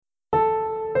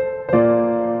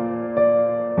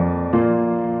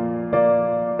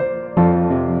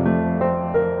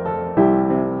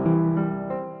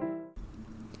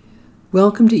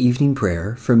Welcome to evening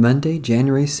prayer for Monday,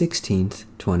 January 16th,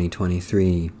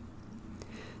 2023.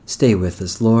 Stay with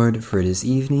us, Lord, for it is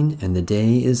evening and the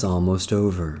day is almost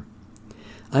over.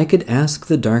 I could ask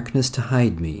the darkness to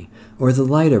hide me, or the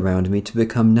light around me to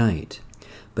become night.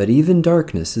 But even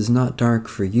darkness is not dark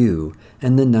for you,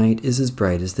 and the night is as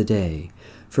bright as the day,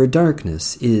 for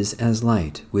darkness is as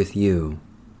light with you.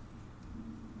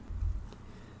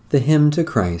 The Hymn to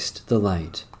Christ the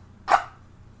Light.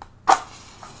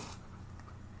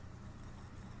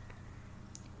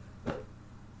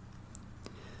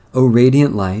 O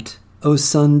radiant light, O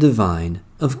Sun divine,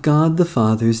 of God the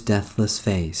Father's deathless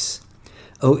face,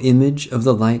 O image of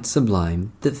the light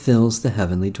sublime that fills the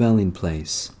heavenly dwelling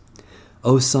place.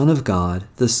 O Son of God,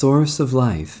 the source of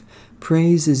life,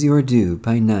 praise is your due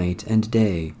by night and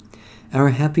day.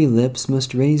 Our happy lips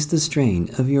must raise the strain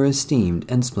of your esteemed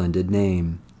and splendid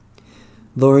name.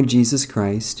 Lord Jesus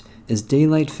Christ, as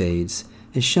daylight fades,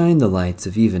 as shine the lights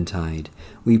of eventide,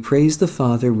 we praise the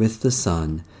Father with the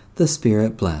Son, the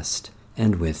Spirit blessed,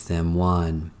 and with them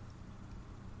one.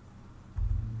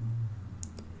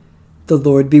 The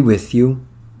Lord be with you.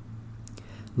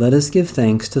 Let us give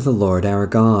thanks to the Lord our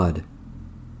God.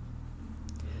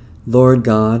 Lord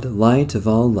God, light of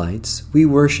all lights, we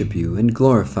worship you and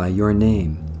glorify your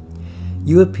name.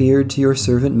 You appeared to your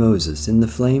servant Moses in the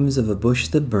flames of a bush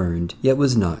that burned, yet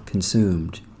was not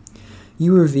consumed.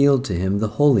 You revealed to him the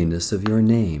holiness of your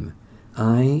name.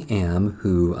 I am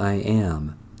who I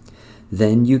am.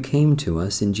 Then you came to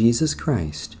us in Jesus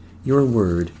Christ, your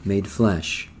word made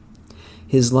flesh.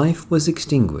 His life was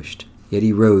extinguished, yet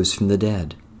he rose from the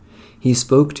dead. He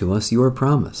spoke to us your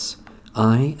promise,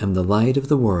 I am the light of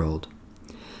the world.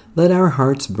 Let our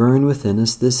hearts burn within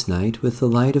us this night with the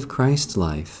light of Christ's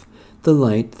life, the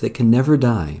light that can never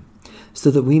die, so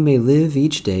that we may live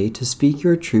each day to speak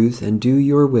your truth and do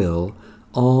your will,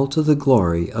 all to the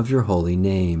glory of your holy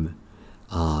name.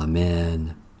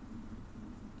 Amen.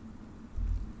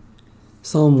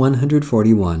 Psalm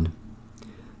 141.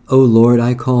 O Lord,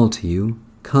 I call to you.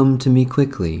 Come to me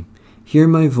quickly. Hear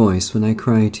my voice when I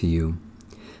cry to you.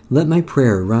 Let my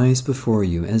prayer rise before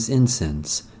you as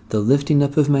incense, the lifting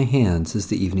up of my hands as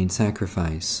the evening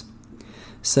sacrifice.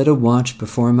 Set a watch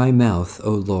before my mouth,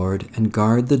 O Lord, and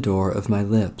guard the door of my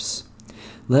lips.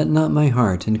 Let not my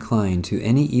heart incline to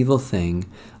any evil thing.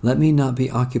 Let me not be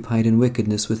occupied in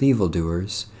wickedness with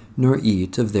evildoers, nor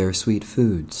eat of their sweet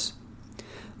foods.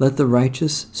 Let the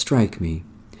righteous strike me.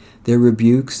 Their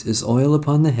rebukes, as oil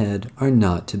upon the head, are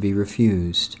not to be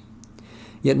refused.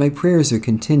 Yet my prayers are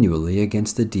continually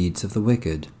against the deeds of the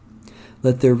wicked.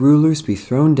 Let their rulers be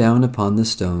thrown down upon the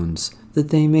stones, that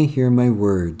they may hear my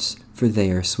words, for they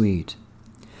are sweet.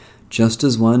 Just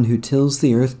as one who tills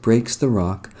the earth breaks the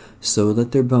rock, so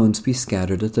let their bones be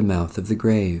scattered at the mouth of the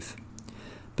grave.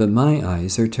 But my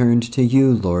eyes are turned to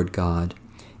you, Lord God.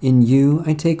 In you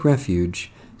I take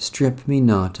refuge. Strip me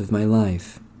not of my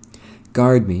life.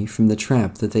 Guard me from the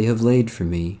trap that they have laid for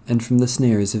me, and from the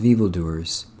snares of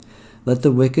evildoers. Let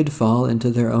the wicked fall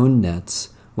into their own nets,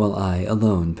 while I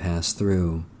alone pass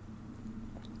through.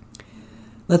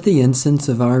 Let the incense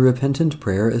of our repentant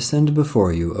prayer ascend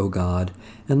before you, O God,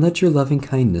 and let your loving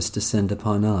kindness descend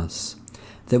upon us,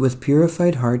 that with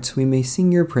purified hearts we may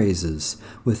sing your praises,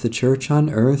 with the church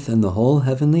on earth and the whole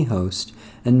heavenly host,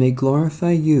 and may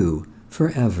glorify you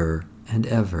forever and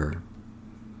ever.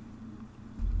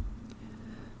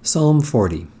 Psalm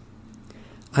 40.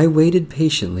 I waited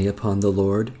patiently upon the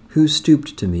Lord, who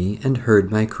stooped to me and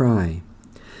heard my cry.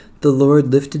 The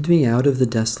Lord lifted me out of the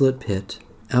desolate pit,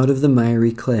 out of the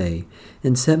miry clay,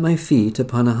 and set my feet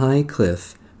upon a high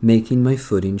cliff, making my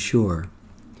footing sure.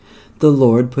 The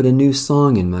Lord put a new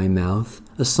song in my mouth,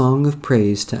 a song of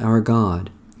praise to our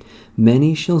God.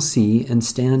 Many shall see and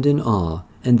stand in awe,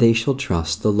 and they shall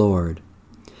trust the Lord.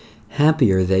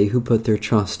 Happy are they who put their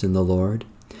trust in the Lord.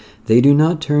 They do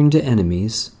not turn to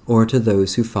enemies or to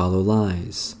those who follow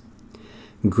lies.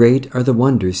 Great are the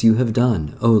wonders you have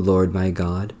done, O Lord my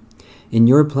God. In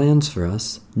your plans for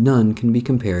us, none can be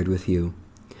compared with you.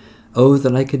 Oh,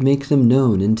 that I could make them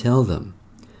known and tell them.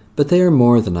 But they are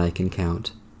more than I can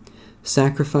count.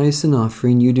 Sacrifice and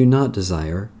offering you do not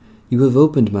desire. You have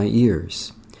opened my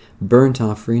ears. Burnt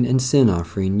offering and sin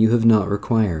offering you have not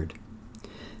required.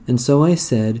 And so I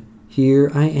said,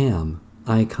 Here I am,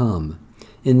 I come.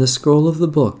 In the scroll of the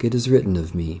book it is written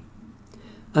of me.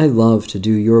 I love to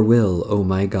do your will, O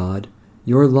my God.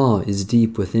 Your law is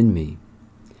deep within me.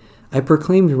 I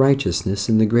proclaimed righteousness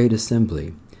in the great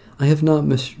assembly. I have not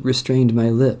restrained my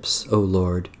lips, O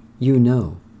Lord, you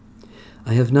know.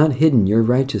 I have not hidden your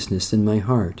righteousness in my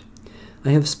heart.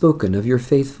 I have spoken of your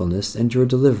faithfulness and your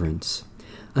deliverance.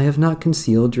 I have not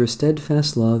concealed your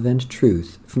steadfast love and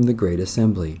truth from the great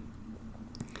assembly.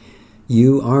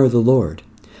 You are the Lord.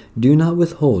 Do not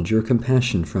withhold your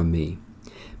compassion from me.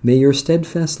 May your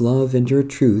steadfast love and your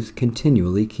truth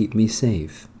continually keep me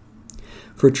safe.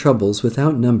 For troubles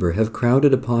without number have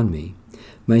crowded upon me.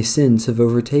 My sins have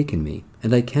overtaken me,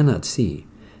 and I cannot see.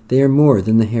 They are more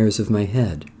than the hairs of my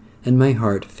head, and my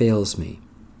heart fails me.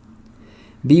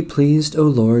 Be pleased, O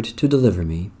Lord, to deliver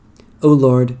me. O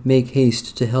Lord, make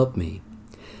haste to help me.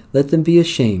 Let them be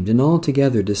ashamed and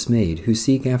altogether dismayed who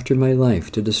seek after my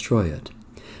life to destroy it.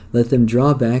 Let them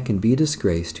draw back and be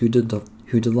disgraced who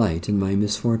delight in my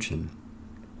misfortune.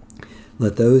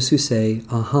 Let those who say,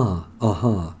 Aha,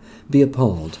 aha, be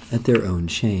appalled at their own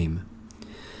shame.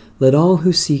 Let all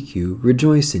who seek you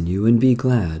rejoice in you and be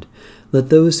glad. Let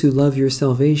those who love your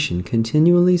salvation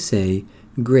continually say,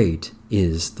 Great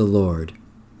is the Lord.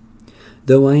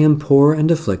 Though I am poor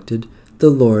and afflicted, the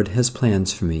Lord has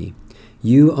plans for me.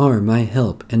 You are my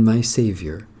help and my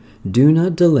Savior. Do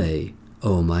not delay,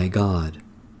 O my God.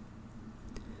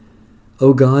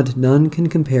 O God, none can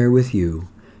compare with you.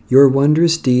 Your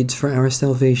wondrous deeds for our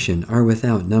salvation are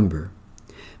without number.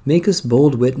 Make us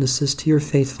bold witnesses to your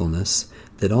faithfulness,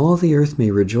 that all the earth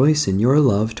may rejoice in your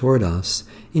love toward us,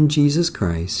 in Jesus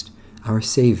Christ, our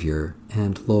Savior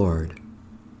and Lord.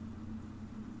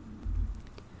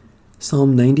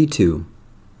 Psalm 92.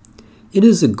 It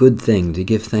is a good thing to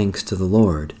give thanks to the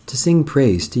Lord, to sing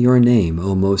praise to your name,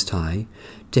 O Most High,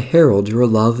 to herald your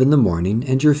love in the morning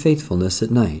and your faithfulness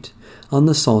at night, on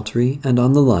the psaltery and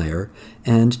on the lyre,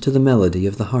 and to the melody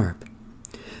of the harp.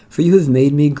 For you have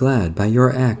made me glad by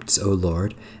your acts, O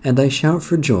Lord, and I shout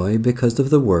for joy because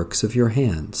of the works of your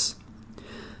hands.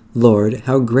 Lord,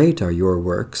 how great are your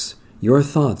works! Your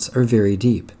thoughts are very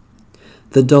deep.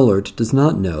 The dullard does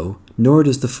not know, nor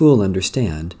does the fool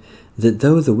understand, that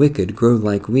though the wicked grow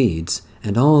like weeds,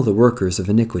 and all the workers of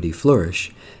iniquity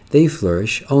flourish, they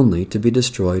flourish only to be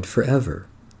destroyed forever.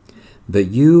 But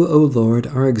you, O Lord,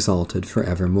 are exalted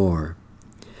forevermore.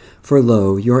 For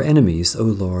lo, your enemies, O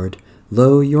Lord,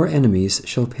 lo, your enemies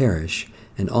shall perish,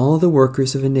 and all the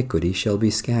workers of iniquity shall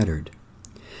be scattered.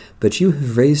 But you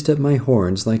have raised up my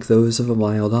horns like those of a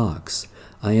wild ox.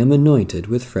 I am anointed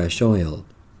with fresh oil.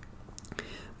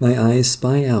 My eyes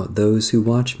spy out those who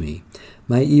watch me.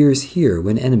 My ears hear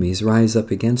when enemies rise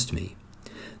up against me.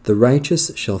 The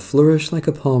righteous shall flourish like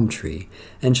a palm tree,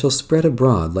 and shall spread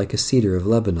abroad like a cedar of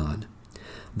Lebanon.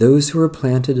 Those who are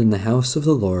planted in the house of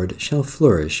the Lord shall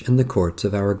flourish in the courts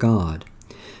of our God.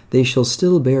 They shall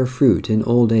still bear fruit in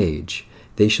old age.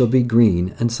 They shall be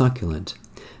green and succulent,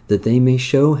 that they may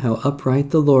show how upright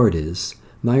the Lord is,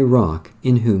 my rock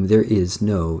in whom there is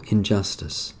no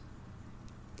injustice.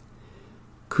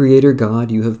 Creator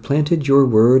God, you have planted your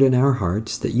word in our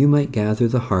hearts that you might gather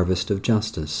the harvest of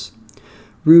justice.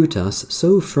 Root us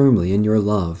so firmly in your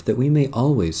love that we may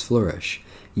always flourish,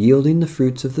 yielding the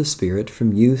fruits of the Spirit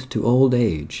from youth to old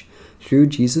age, through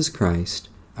Jesus Christ,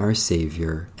 our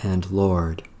Savior and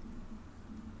Lord.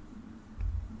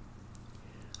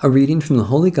 A reading from the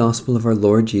Holy Gospel of our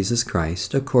Lord Jesus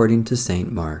Christ according to St.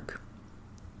 Mark.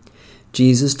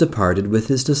 Jesus departed with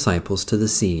his disciples to the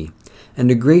sea, and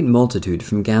a great multitude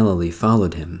from Galilee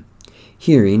followed him.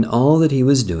 Hearing all that he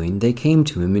was doing, they came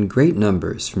to him in great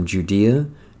numbers from Judea,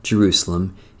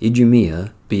 Jerusalem,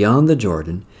 Idumea, beyond the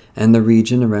Jordan, and the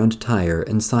region around Tyre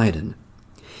and Sidon.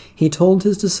 He told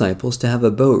his disciples to have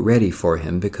a boat ready for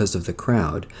him because of the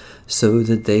crowd, so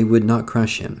that they would not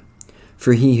crush him.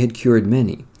 For he had cured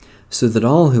many, so that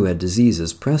all who had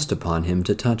diseases pressed upon him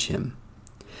to touch him.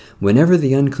 Whenever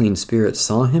the unclean spirits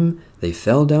saw him, they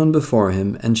fell down before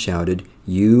him and shouted,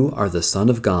 You are the Son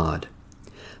of God.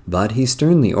 But he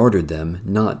sternly ordered them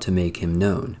not to make him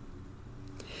known.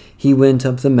 He went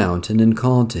up the mountain and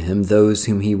called to him those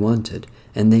whom he wanted,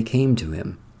 and they came to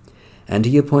him. And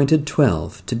he appointed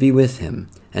 12 to be with him,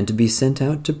 and to be sent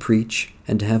out to preach,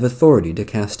 and to have authority to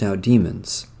cast out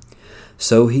demons.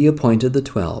 So he appointed the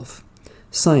 12,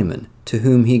 Simon, to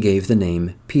whom he gave the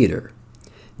name Peter,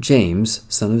 James,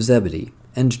 son of Zebedee,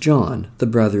 and John, the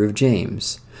brother of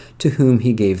James, to whom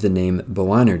he gave the name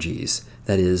Boanerges,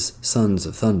 that is, sons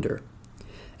of thunder,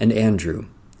 and Andrew,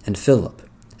 and Philip,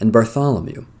 and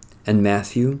Bartholomew, and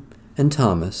Matthew, and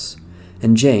Thomas,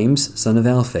 and James, son of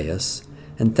Alphaeus,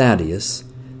 and Thaddeus,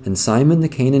 and Simon the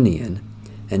Cananean,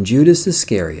 and Judas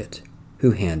Iscariot,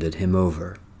 who handed him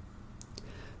over.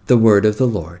 The word of the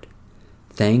Lord.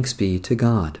 Thanks be to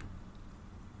God.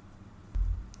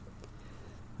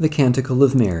 The Canticle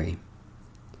of Mary.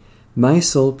 My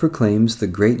soul proclaims the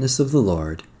greatness of the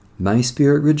Lord. My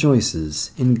spirit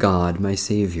rejoices in God my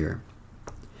Savior.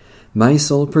 My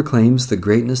soul proclaims the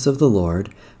greatness of the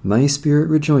Lord. My spirit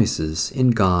rejoices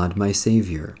in God my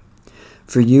Savior.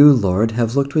 For you, Lord,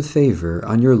 have looked with favor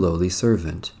on your lowly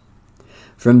servant.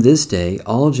 From this day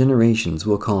all generations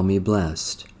will call me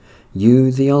blessed.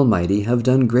 You, the Almighty, have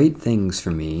done great things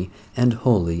for me, and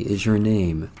holy is your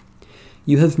name.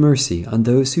 You have mercy on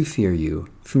those who fear you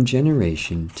from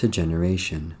generation to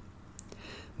generation.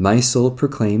 My soul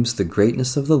proclaims the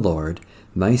greatness of the Lord.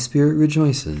 My spirit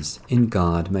rejoices in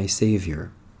God my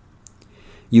Savior.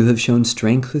 You have shown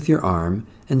strength with your arm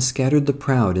and scattered the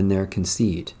proud in their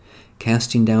conceit,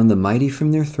 casting down the mighty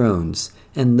from their thrones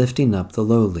and lifting up the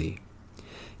lowly.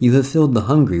 You have filled the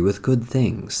hungry with good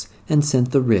things and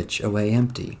sent the rich away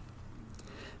empty.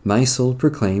 My soul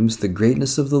proclaims the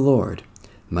greatness of the Lord.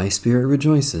 My spirit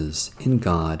rejoices in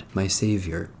God my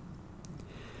Savior.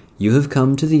 You have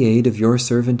come to the aid of your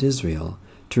servant Israel,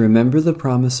 to remember the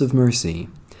promise of mercy,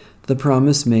 the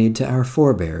promise made to our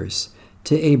forebears,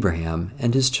 to Abraham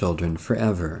and his children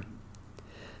forever.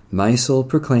 My soul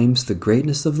proclaims the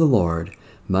greatness of the Lord.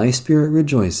 My spirit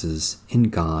rejoices in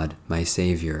God my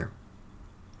Savior.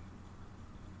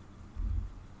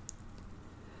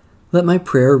 Let my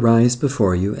prayer rise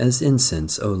before you as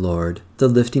incense, O Lord, the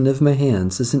lifting of my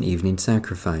hands as an evening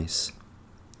sacrifice.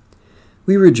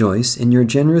 We rejoice in your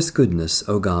generous goodness,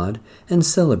 O God, and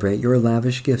celebrate your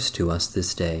lavish gifts to us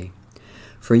this day.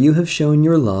 For you have shown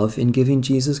your love in giving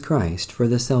Jesus Christ for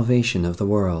the salvation of the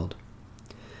world.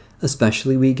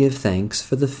 Especially we give thanks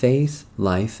for the faith,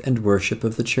 life, and worship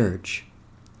of the Church,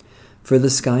 for the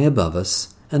sky above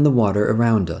us and the water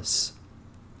around us,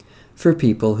 for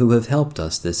people who have helped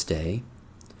us this day,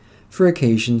 for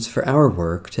occasions for our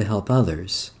work to help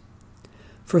others,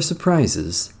 for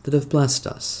surprises that have blessed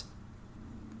us.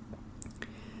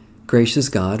 Gracious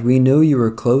God, we know you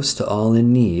are close to all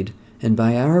in need, and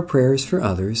by our prayers for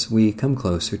others we come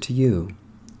closer to you.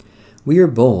 We are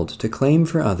bold to claim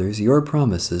for others your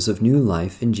promises of new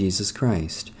life in Jesus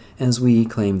Christ, as we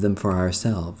claim them for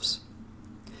ourselves.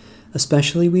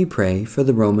 Especially we pray for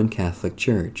the Roman Catholic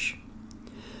Church,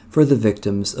 for the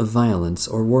victims of violence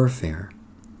or warfare,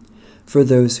 for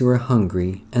those who are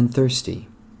hungry and thirsty,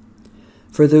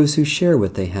 for those who share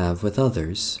what they have with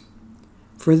others,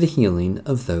 for the healing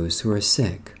of those who are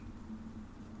sick.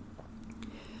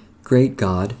 Great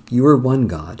God, you are one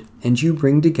God, and you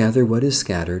bring together what is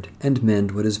scattered and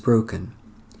mend what is broken.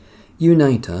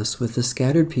 Unite us with the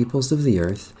scattered peoples of the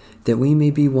earth, that we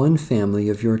may be one family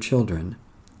of your children.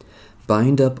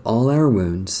 Bind up all our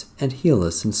wounds and heal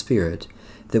us in spirit,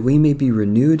 that we may be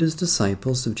renewed as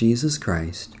disciples of Jesus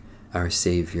Christ, our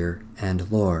Savior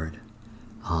and Lord.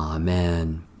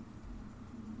 Amen.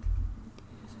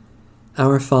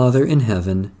 Our Father in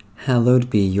heaven, hallowed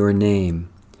be your name.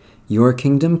 Your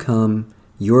kingdom come,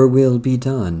 your will be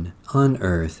done, on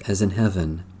earth as in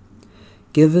heaven.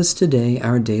 Give us today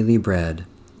our daily bread.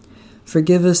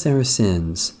 Forgive us our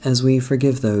sins, as we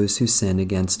forgive those who sin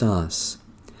against us.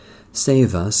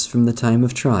 Save us from the time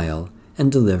of trial,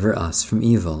 and deliver us from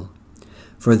evil.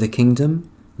 For the kingdom,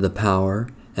 the power,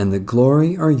 and the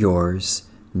glory are yours,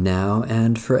 now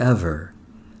and forever.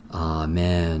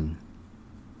 Amen.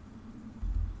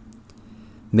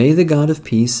 May the God of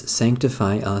peace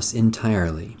sanctify us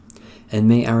entirely, and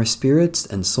may our spirits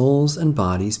and souls and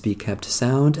bodies be kept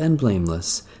sound and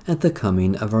blameless at the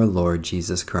coming of our Lord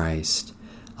Jesus Christ.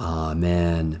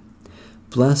 Amen.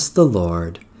 Bless the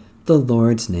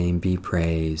Lord's name be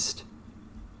praised.